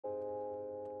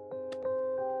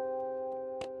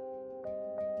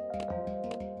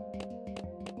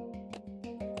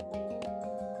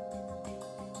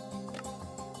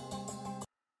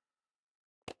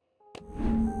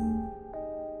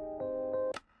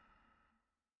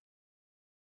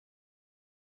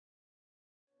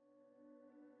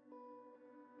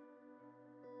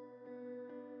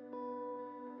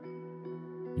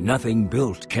Nothing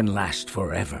built can last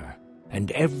forever,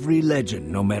 and every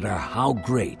legend, no matter how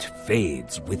great,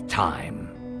 fades with time.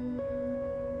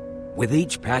 With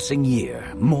each passing year,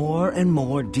 more and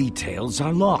more details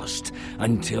are lost,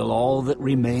 until all that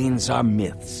remains are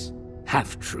myths,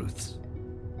 half-truths.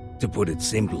 To put it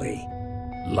simply,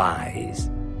 lies.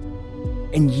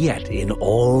 And yet, in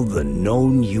all the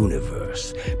known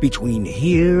universe, between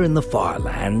here and the far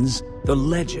lands, the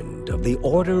legend of the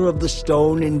Order of the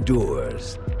Stone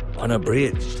endures,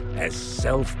 unabridged as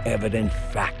self-evident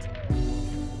fact.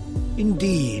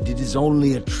 Indeed, it is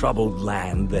only a troubled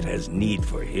land that has need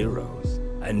for heroes,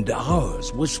 and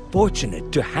ours was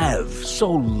fortunate to have,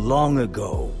 so long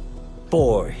ago,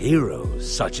 4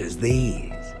 heroes such as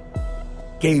these.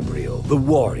 Gabriel the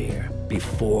warrior,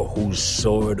 before whose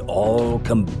sword all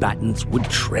combatants would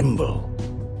tremble.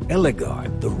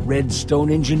 Eligard the redstone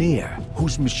engineer,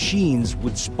 whose machines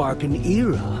would spark an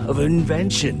era of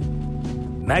invention.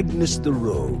 Magnus the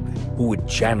rogue, who would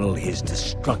channel his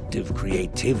destructive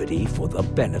creativity for the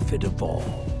benefit of all.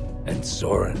 And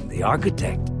Soren the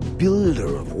architect,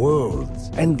 builder of worlds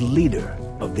and leader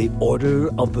of the Order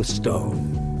of the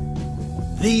Stone.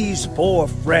 These 4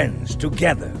 friends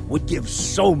together would give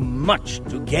so much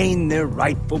to gain their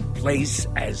rightful place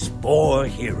as 4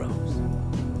 heroes.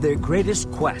 Their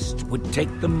greatest quest would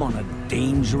take them on a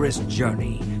dangerous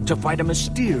journey to fight a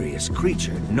mysterious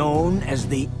creature known as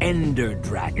the Ender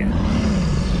Dragon.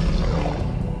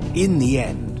 In the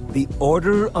end, the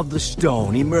Order of the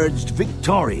Stone emerged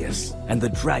victorious, and the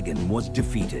dragon was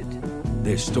defeated.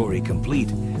 Their story complete,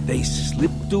 they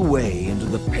slipped away into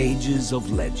the pages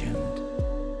of legend.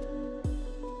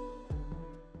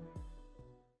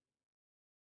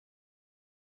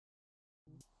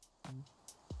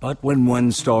 But when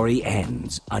one story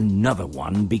ends, another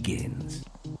one begins.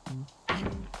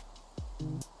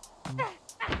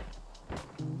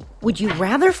 Would you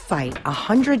rather fight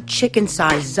 100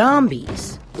 chicken-sized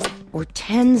zombies or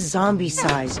 10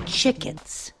 zombie-sized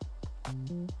chickens?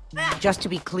 Just to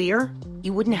be clear,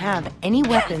 you wouldn't have any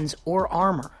weapons or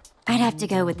armor. I'd have to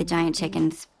go with the giant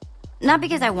chickens. Not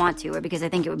because I want to or because I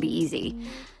think it would be easy,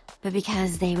 but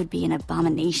because they would be an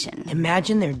abomination.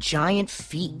 Imagine their giant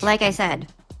feet. Like I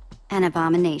said, an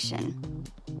abomination.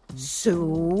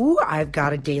 So, I've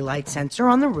got a daylight sensor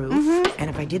on the roof, and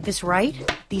if I did this right,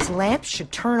 these lamps should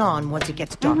turn on once it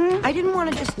gets dark. I didn't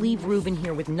want to just leave Ruben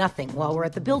here with nothing while we're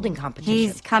at the building competition.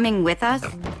 He's coming with us?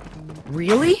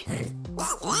 Really?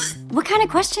 What kind of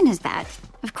question is that?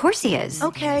 Of course he is.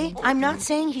 Okay, I'm not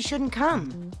saying he shouldn't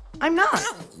come. I'm not.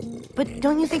 But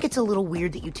don't you think it's a little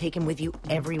weird that you take him with you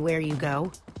everywhere you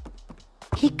go?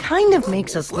 He kind of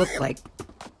makes us look like,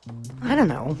 I don't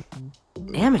know,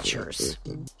 amateurs.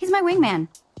 He's my wingman.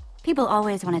 People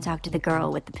always want to talk to the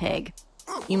girl with the pig.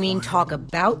 You mean talk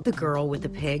about the girl with the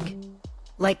pig?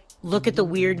 Like, look at the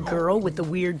weird girl with the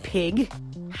weird pig?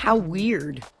 How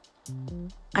weird.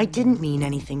 I didn't mean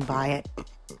anything by it.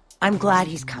 I'm glad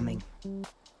he's coming.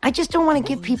 I just don't want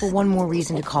to give people one more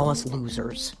reason to call us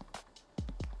losers.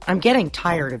 I'm getting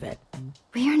tired of it.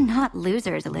 We are not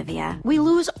losers, Olivia. We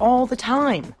lose all the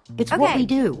time. It's what we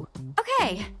do.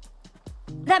 Okay.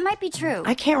 That might be true.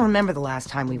 I can't remember the last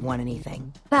time we won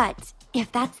anything. But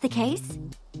if that's the case,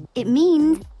 it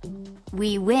means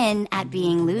we win at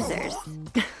being losers.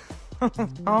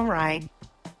 All right.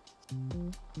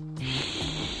 Do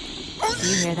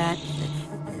you hear that?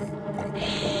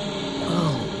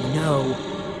 Oh, no.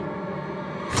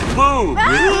 Whoa!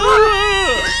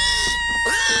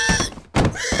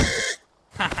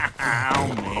 Oh,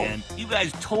 man. You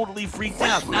guys totally freaked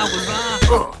out. That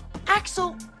was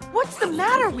Axel, what's the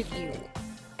matter with you?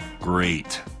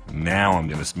 Great. Now I'm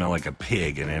gonna smell like a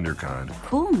pig in Endercon.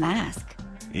 Cool mask.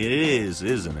 It is,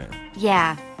 isn't it?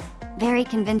 Yeah. Very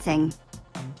convincing.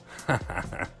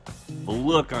 The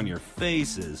look on your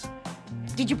faces.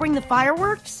 Did you bring the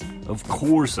fireworks? Of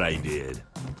course I did.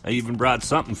 I even brought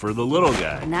something for the little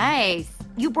guy. Nice.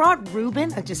 You brought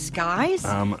Ruben a disguise?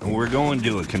 We're going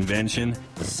to a convention.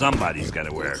 Somebody's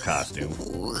gotta wear a costume.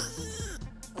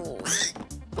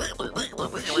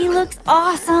 He looks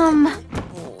awesome.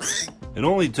 It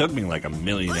only took me like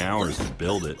 1,000,000 hours to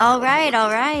build it. All right, all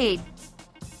right.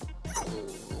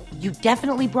 You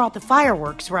definitely brought the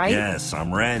fireworks, right? Yes,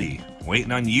 I'm ready.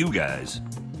 Waiting on you guys.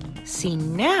 See,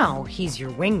 now he's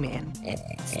your wingman.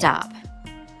 Stop.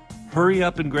 Hurry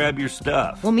up and grab your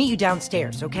stuff. We'll meet you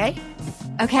downstairs, okay?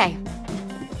 Okay.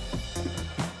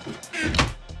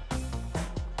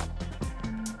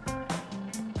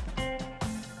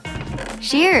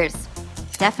 Shears.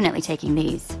 Definitely taking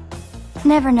these.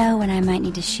 Never know when I might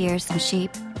need to shear some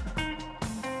sheep.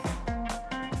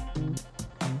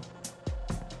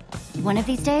 One of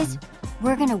these days,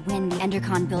 We're gonna win the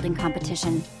Endercon building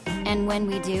competition. And when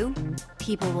we do,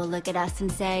 people will look at us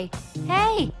and say,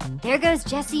 "Hey, there goes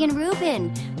Jesse and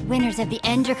Ruben, winners of the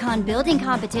Endercon building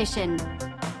competition."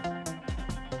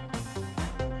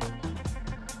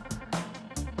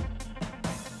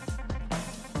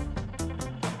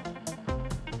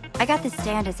 I got this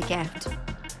stand as a gift,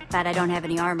 but I don't have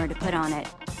any armor to put on it.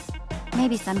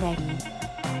 Maybe someday.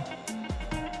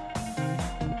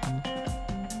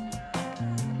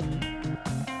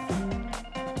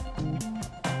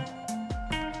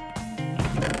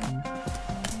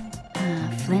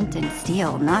 Flint and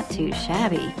steel, not too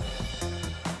shabby.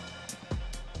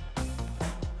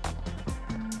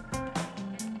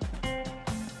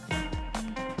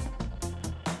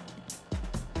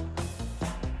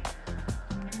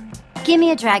 Give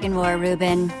me a dragon roar,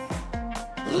 Ruben.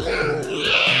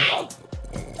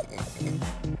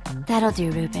 That'll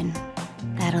do, Ruben.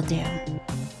 That'll do.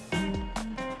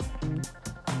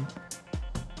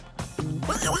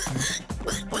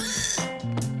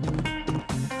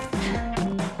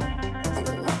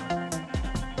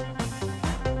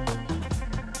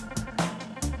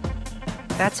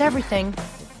 That's everything.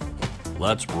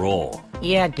 Let's roll.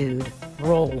 Yeah, dude.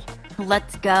 Roll.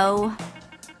 Let's go.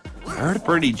 I heard a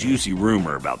pretty juicy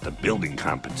rumor about the building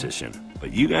competition,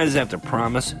 but you guys have to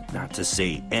promise not to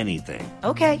say anything.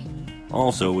 Okay.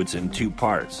 Also, it's in 2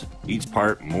 parts. Each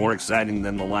part more exciting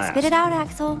than the last. Spit it out,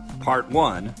 Axel. Part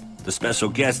 1, the special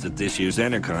guest at this year's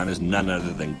Endercon is none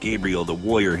other than Gabriel the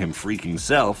Warrior him freaking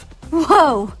self.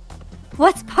 Whoa!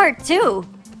 What's part 2?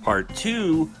 Part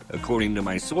 2, according to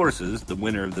my sources, the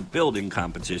winner of the building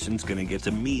competition's gonna get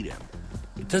to meet him.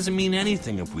 It doesn't mean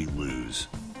anything if we lose,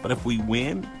 but if we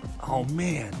win, oh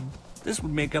man, this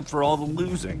would make up for all the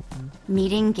losing.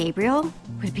 Meeting Gabriel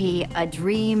would be a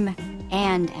dream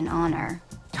and an honor.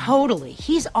 Totally.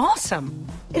 He's awesome.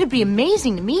 It'd be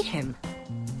amazing to meet him.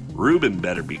 Ruben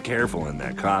better be careful in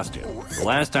that costume. The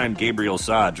last time Gabriel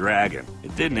saw a dragon,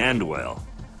 it didn't end well.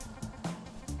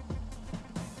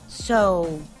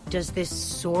 So, does this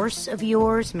source of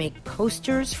yours make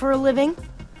posters for a living?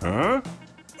 Huh?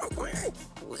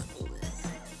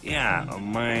 Yeah,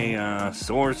 my,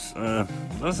 source,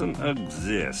 doesn't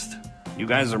exist. You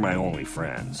guys are my only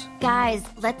friends. Guys,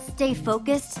 let's stay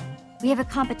focused. We have a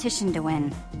competition to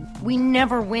win. We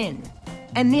never win.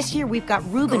 And this year we've got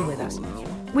Ruben with us.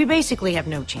 We basically have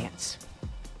no chance.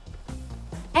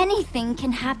 Anything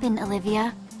can happen,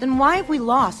 Olivia. Then why have we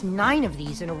lost 9 of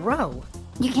these in a row?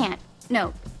 You can't.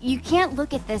 No, you can't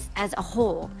look at this as a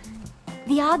whole.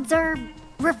 The odds are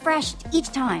refreshed each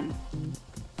time.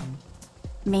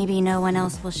 Maybe no one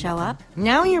else will show up?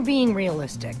 Now you're being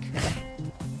realistic.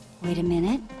 Wait a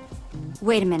minute.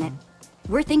 Wait a minute.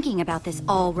 We're thinking about this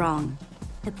all wrong.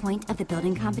 The point of the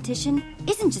building competition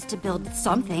isn't just to build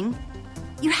something.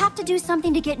 You have to do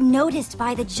something to get noticed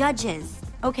by the judges.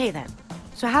 Okay then.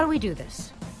 So how do we do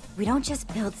this? We don't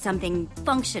just build something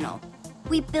functional.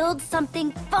 We build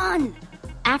something fun.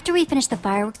 After we finish the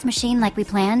fireworks machine like we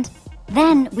planned,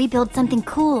 then we build something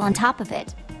cool on top of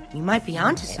it. You might be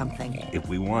onto something. If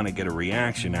we want to get a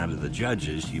reaction out of the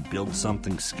judges, you build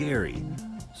something scary.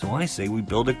 So I say we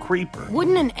build a creeper.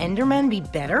 Wouldn't an Enderman be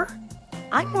better?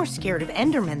 I'm more scared of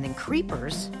Endermen than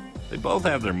creepers. They both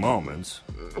have their moments.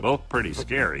 Both pretty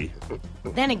scary.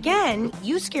 Then again,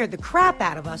 you scared the crap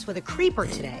out of us with a creeper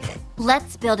today.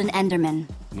 Let's build an Enderman.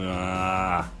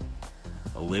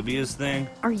 Olivia's thing?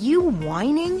 Are you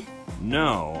whining?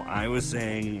 No, I was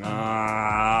saying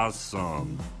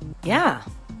awesome. Yeah.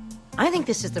 I think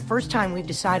this is the first time we've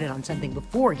decided on something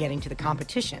before getting to the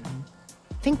competition.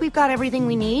 Think we've got everything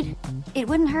we need? It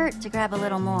wouldn't hurt to grab a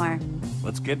little more.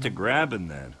 Let's get to grabbing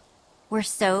then. We're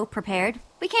so prepared.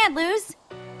 We can't lose.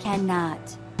 Cannot.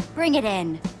 Bring it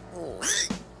in.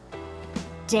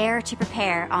 Dare to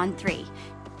prepare on 3.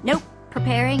 Nope.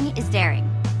 Preparing is daring.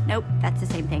 Nope, that's the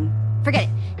same thing. Forget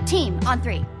it. Team on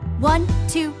 3. 1,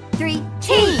 2, 3,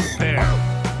 team! Prepare.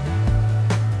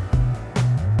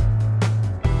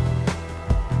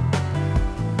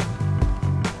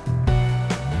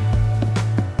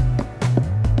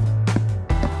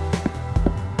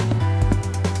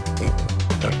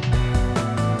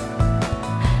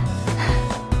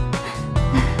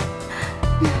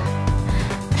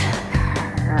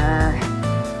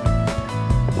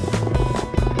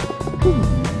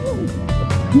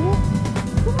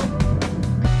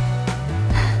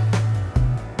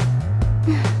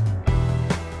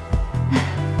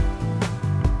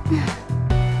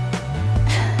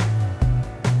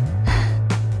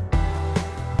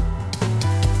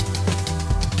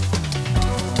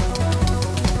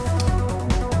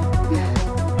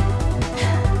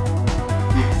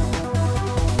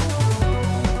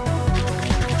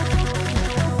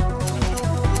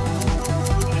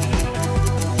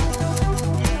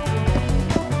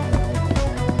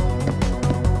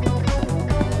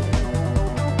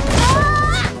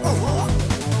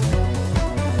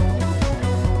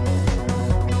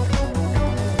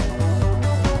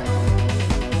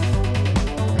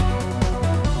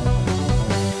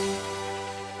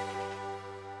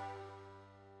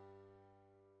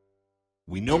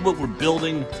 know what we're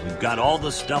building? We've got all the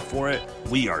stuff for it.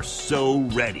 We are so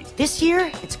ready. This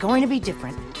year, it's going to be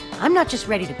different. I'm not just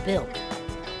ready to build.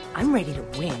 I'm ready to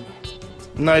win.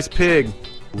 Nice pig,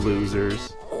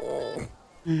 losers.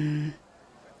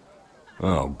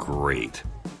 Oh, great.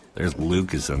 There's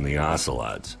Lucas and the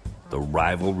Ocelots. The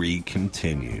rivalry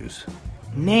continues.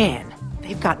 Man,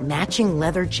 they've got matching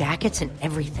leather jackets and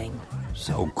everything.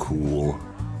 So cool.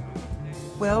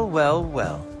 Well, well,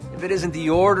 well. If it isn't the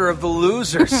order of the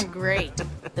losers. Great.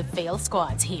 The fail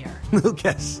squad's here.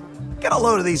 Lucas, get a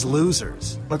load of these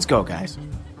losers. Let's go, guys.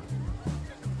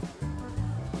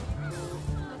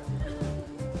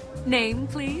 Name,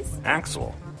 please?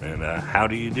 Axel, and how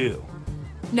do you do?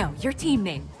 No, your team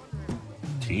name.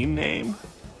 Team name?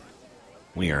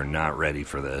 We are not ready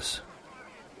for this.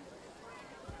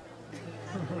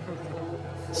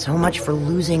 So much for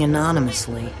losing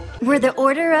anonymously. We're the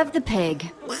Order of the Pig.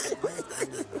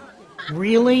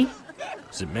 Really?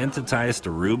 Is it meant to tie us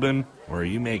to Reuben, or are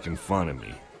you making fun of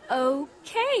me?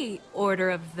 Okay,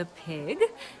 Order of the Pig.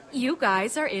 You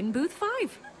guys are in booth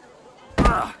 5.